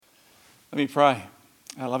Let me pray.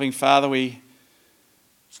 Our loving Father, we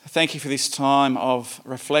thank you for this time of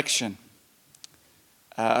reflection,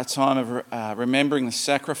 a time of remembering the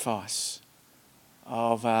sacrifice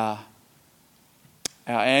of our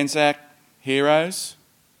Anzac heroes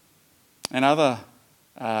and other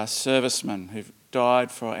servicemen who've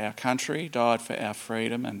died for our country, died for our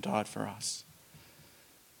freedom and died for us.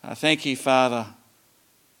 Thank you, Father,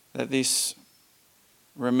 that this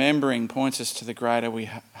remembering points us to the greater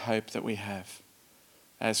hope that we have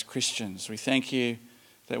as Christians. We thank you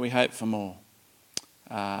that we hope for more.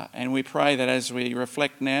 And we pray that as we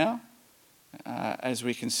reflect now, as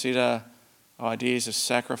we consider ideas of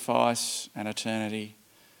sacrifice and eternity,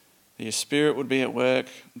 that your Spirit would be at work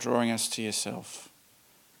drawing us to yourself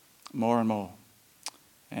more and more.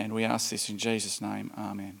 And we ask this in Jesus' name.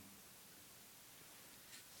 Amen.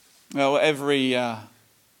 Well, every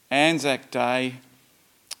Anzac Day,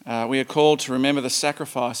 we are called to remember the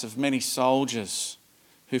sacrifice of many soldiers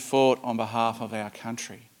who fought on behalf of our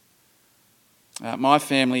country. My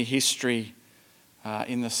family history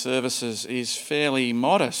in the services is fairly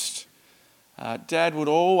modest. Dad would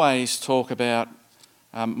always talk about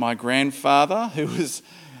my grandfather, who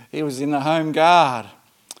was in the Home Guard.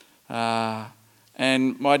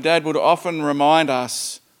 And my dad would often remind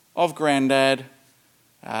us of Grandad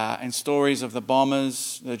and stories of the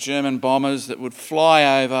bombers, the German bombers that would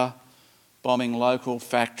fly over, bombing local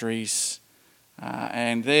factories.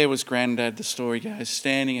 And there was Grandad, the story goes,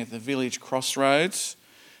 standing at the village crossroads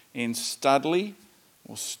in Studley,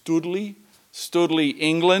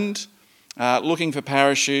 England, looking for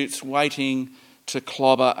parachutes, waiting to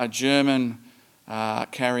clobber a German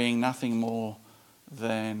carrying nothing more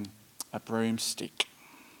than a broomstick.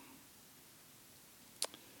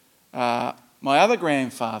 My other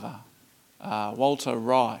grandfather, Walter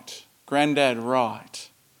Wright, Grandad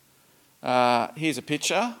Wright, here's a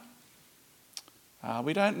picture.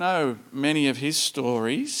 We don't know many of his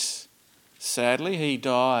stories. Sadly, he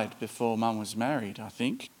died before Mum was married, I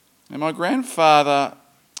think. And my grandfather,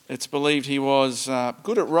 it's believed he was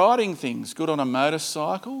good at riding things, good on a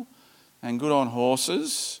motorcycle and good on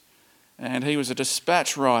horses. And he was a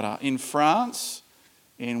dispatch rider in France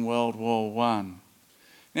in World War I.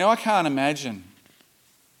 Now, I can't imagine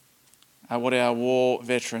what our war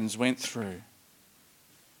veterans went through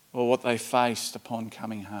or what they faced upon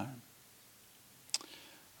coming home.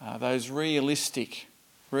 Those realistic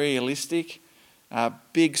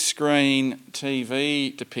big screen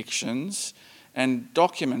TV depictions and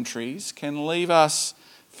documentaries can leave us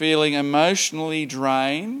feeling emotionally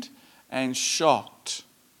drained and shocked.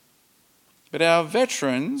 But our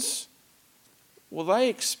veterans, well, they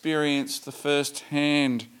experienced the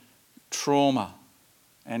first-hand trauma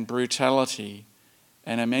and brutality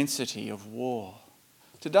and immensity of war.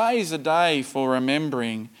 Today is a day for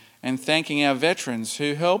remembering and thanking our veterans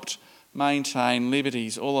who helped maintain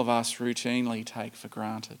liberties all of us routinely take for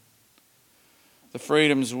granted. The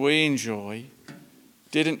freedoms we enjoy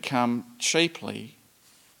didn't come cheaply.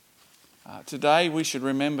 Today we should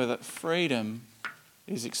remember that freedom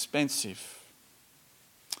is expensive.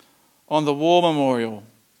 On the War Memorial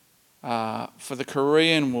for the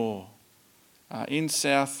Korean War in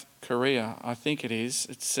South Korea, I think it is,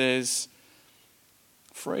 it says,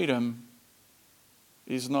 freedom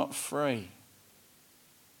is not free.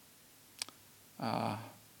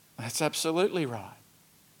 That's absolutely right.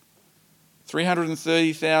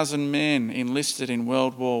 330,000 men enlisted in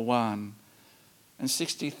World War I, and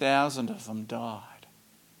 60,000 of them died.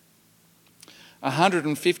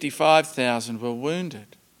 155,000 were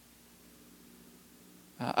wounded.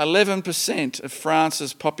 11% of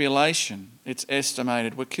France's population, it's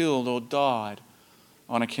estimated, were killed or died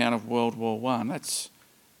on account of World War I.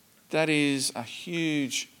 That is a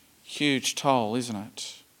huge, huge toll, isn't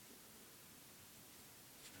it?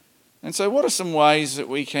 And so what are some ways that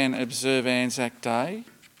we can observe Anzac Day?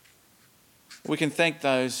 We can thank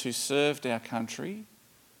those who served our country.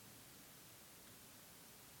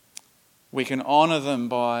 We can honour them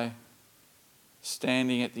by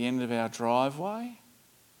standing at the end of our driveway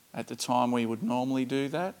at the time we would normally do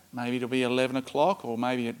that. Maybe it'll be 11 o'clock or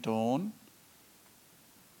maybe at dawn.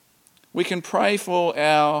 We can pray for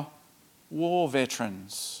our war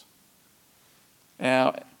veterans,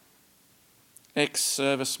 our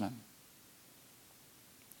ex-servicemen.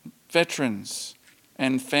 Veterans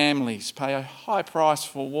and families pay a high price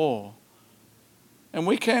for war. And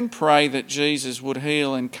we can pray that Jesus would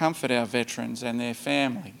heal and comfort our veterans and their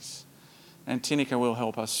families. And Tinnika will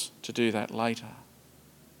help us to do that later.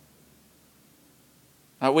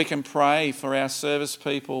 We can pray for our service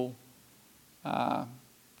people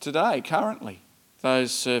today, currently,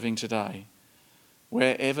 those serving today.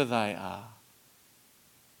 wherever they are.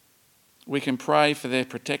 We can pray for their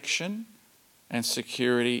protection and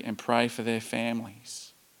security and pray for their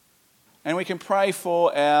families. And we can pray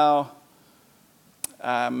for our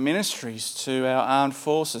ministries to our armed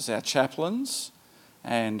forces, our chaplains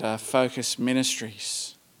and focus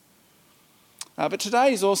ministries. But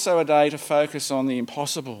today is also a day to focus on the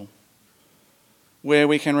impossible, where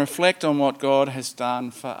we can reflect on what God has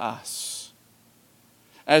done for us,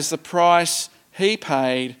 as the price he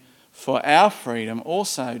paid for our freedom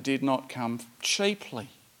also did not come cheaply.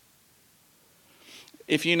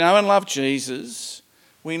 If you know and love Jesus,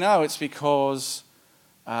 we know it's because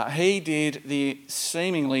he did the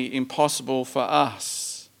seemingly impossible for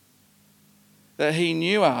us, that he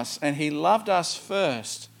knew us and he loved us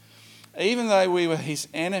first, even though we were his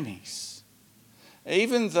enemies,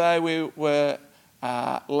 even though we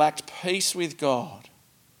lacked peace with God,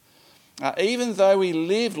 even though we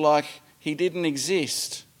lived like he didn't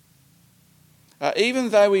exist, even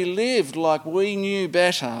though we lived like we knew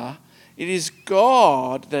better. It is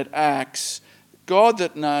God that acts, God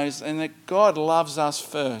that knows, and that God loves us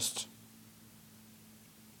first.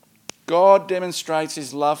 God demonstrates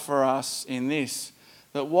his love for us in this,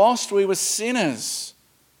 that whilst we were sinners,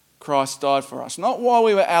 Christ died for us. Not while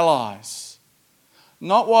we were allies,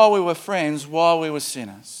 not while we were friends, while we were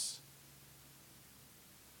sinners.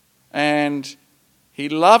 And he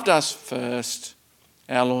loved us first,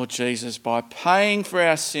 our Lord Jesus, by paying for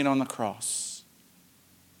our sin on the cross.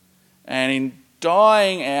 And in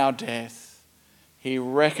dying our death, he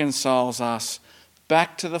reconciles us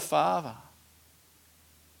back to the Father.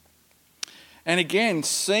 And again,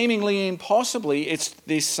 seemingly impossibly, it's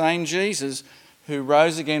this same Jesus who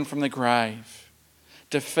rose again from the grave,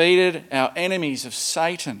 defeated our enemies of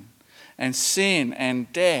Satan and sin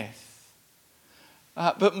and death.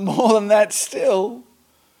 But more than that still,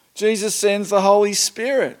 Jesus sends the Holy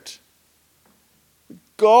Spirit.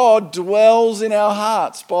 God dwells in our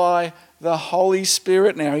hearts by the Holy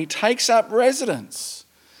Spirit now. He takes up residence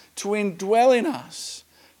to indwell in us,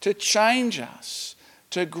 to change us,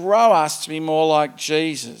 to grow us to be more like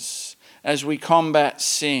Jesus as we combat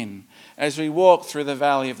sin, as we walk through the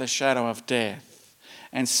valley of the shadow of death,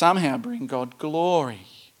 and somehow bring God glory.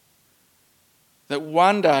 That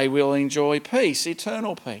one day we'll enjoy peace,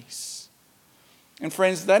 eternal peace. And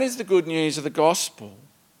friends, that is the good news of the gospel.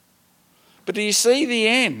 But do you see the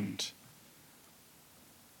end?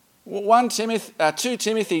 2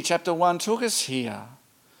 Timothy chapter 1 took us here.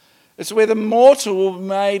 It's where the mortal will be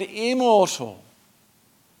made immortal.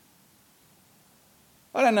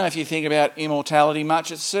 I don't know if you think about immortality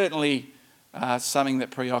much. It's certainly something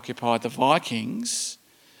that preoccupied the Vikings.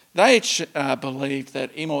 They believed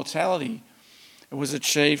that immortality was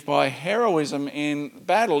achieved by heroism in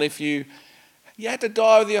battle. If you had to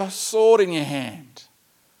die with your sword in your hand.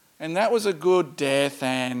 And that was a good death,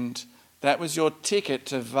 and that was your ticket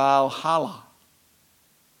to Valhalla.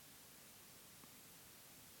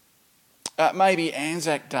 Maybe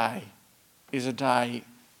Anzac Day is a day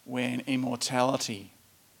when immortality,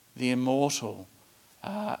 the immortal,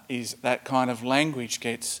 is that kind of language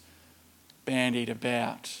gets bandied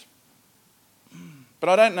about. But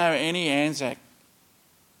I don't know any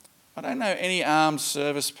any armed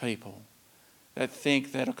service people that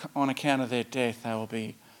think that on account of their death they will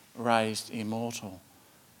be raised immortal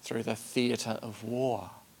through the theatre of war.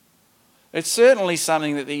 It's certainly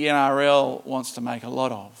something that the NRL wants to make a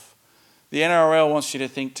lot of. The NRL wants you to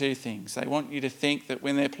think two things. They want you to think that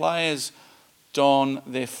when their players don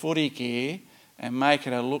their footy gear and make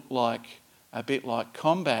it look like a bit like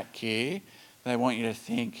combat gear, they want you to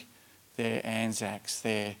think they're Anzacs,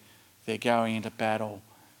 they're going into battle,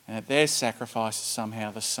 and that their sacrifice is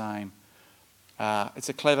somehow the same. It's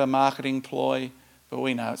a clever marketing ploy, but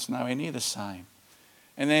we know it's nowhere near the same.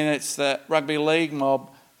 And then it's the rugby league mob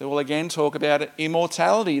that will again talk about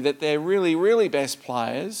immortality, that their really, really best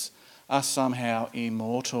players are somehow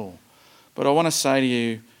immortal. But I want to say to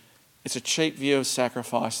you, it's a cheap view of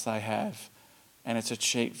sacrifice they have, and it's a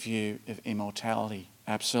cheap view of immortality,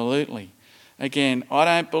 absolutely. Again, I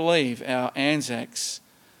don't believe our Anzacs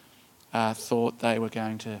thought they were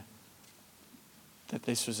that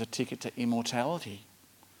this was a ticket to immortality.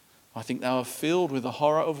 I think they were filled with the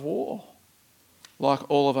horror of war, like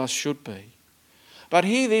all of us should be. But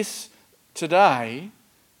hear this today,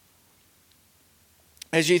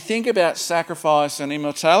 as you think about sacrifice and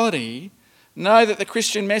immortality, know that the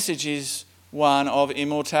Christian message is one of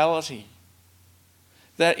immortality.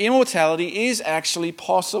 That immortality is actually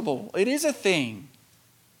possible. It is a thing.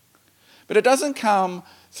 But it doesn't come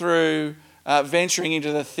through venturing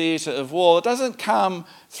into the theatre of war. It doesn't come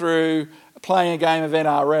through playing a game of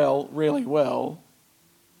NRL really well.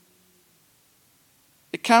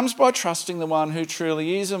 comes by trusting the one who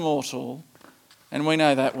truly is immortal, and we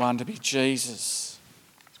know that one to be Jesus,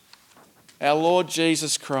 our Lord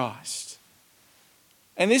Jesus Christ.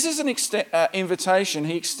 And this is an invitation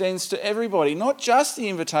he extends to everybody, not just the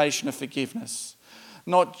invitation of forgiveness,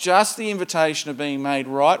 not just the invitation of being made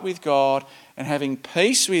right with God and having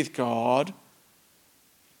peace with God.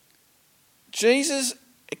 Jesus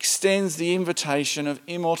extends the invitation of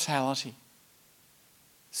immortality.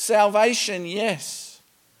 Salvation, yes,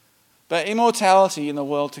 but immortality in the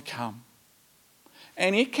world to come.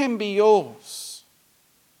 And it can be yours.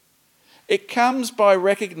 It comes by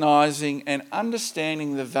recognising and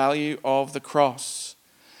understanding the value of the cross.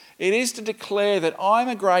 It is to declare that I'm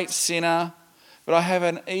a great sinner, but I have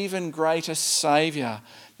an even greater Saviour.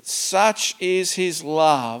 Such is his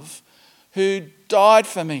love, who died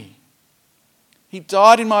for me. He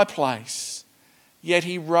died in my place, yet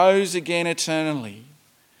he rose again eternally.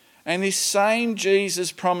 And this same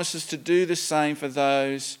Jesus promises to do the same for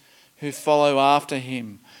those who follow after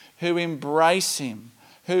him, who embrace him,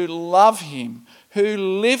 who love him, who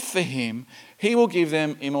live for him. He will give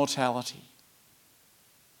them immortality.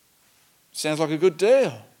 Sounds like a good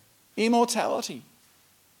deal. Immortality.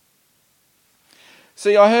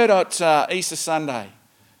 See, I heard at Easter Sunday,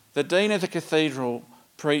 the Dean of the Cathedral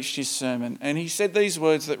preached his sermon, and he said these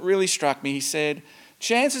words that really struck me. He said,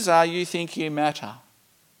 "Chances are you think you matter.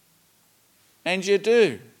 And you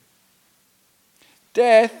do.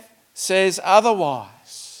 Death says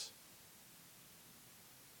otherwise.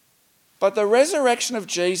 But the resurrection of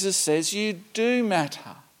Jesus says you do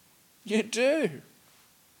matter. You do.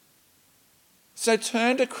 So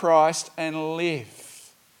turn to Christ and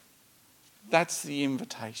live." That's the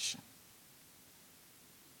invitation.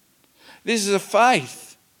 This is a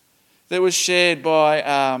faith that was shared by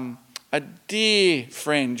a dear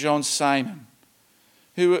friend, John Sayman,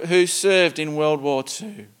 who served in World War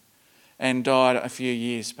II and died a few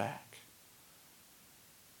years back.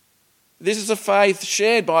 This is a faith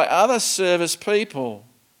shared by other service people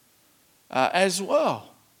as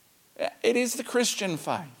well. It is the Christian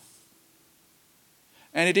faith.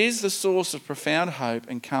 And it is the source of profound hope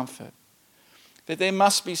and comfort that there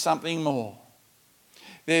must be something more.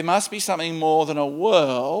 There must be something more than a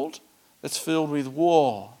world that's filled with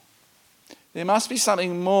war. There must be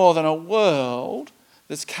something more than a world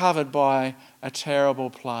that's covered by a terrible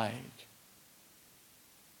plague.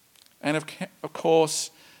 And of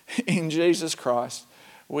course, in Jesus Christ,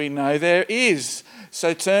 we know there is.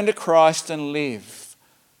 So turn to Christ and live.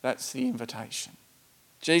 That's the invitation.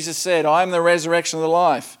 Jesus said, "I am the resurrection of the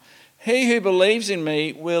life. He who believes in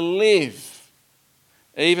me will live,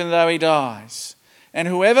 even though he dies. And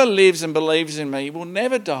whoever lives and believes in me will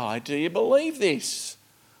never die." Do you believe this?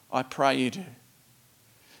 I pray you do.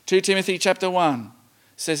 2 Timothy chapter 1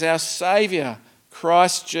 says, "Our Saviour,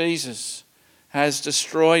 Christ Jesus, has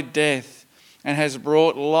destroyed death and has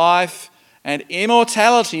brought life and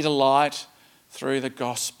immortality to light through the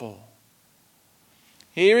gospel."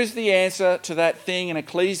 Here is the answer to that thing in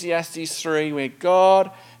Ecclesiastes 3 where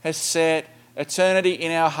God has set eternity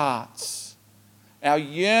in our hearts. Our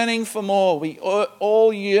yearning for more. We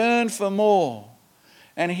all yearn for more.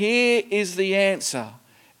 And here is the answer.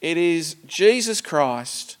 It is Jesus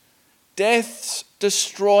Christ, death's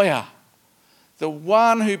destroyer, the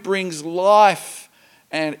one who brings life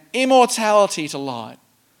and immortality to light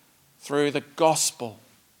through the gospel.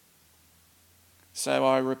 So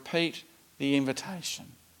I repeat the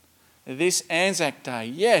invitation. This Anzac Day,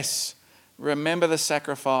 yes, remember the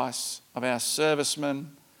sacrifice of our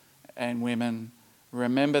servicemen and women.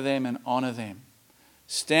 Remember them and honour them.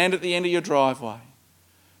 Stand at the end of your driveway.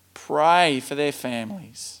 Pray for their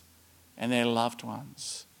families and their loved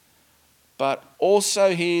ones. But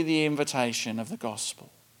also hear the invitation of the gospel.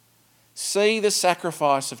 See the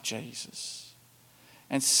sacrifice of Jesus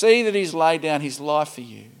and see that he's laid down his life for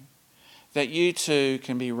you, that you too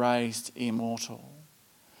can be raised immortal.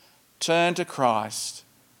 Turn to Christ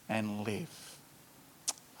and live.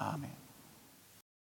 Amen.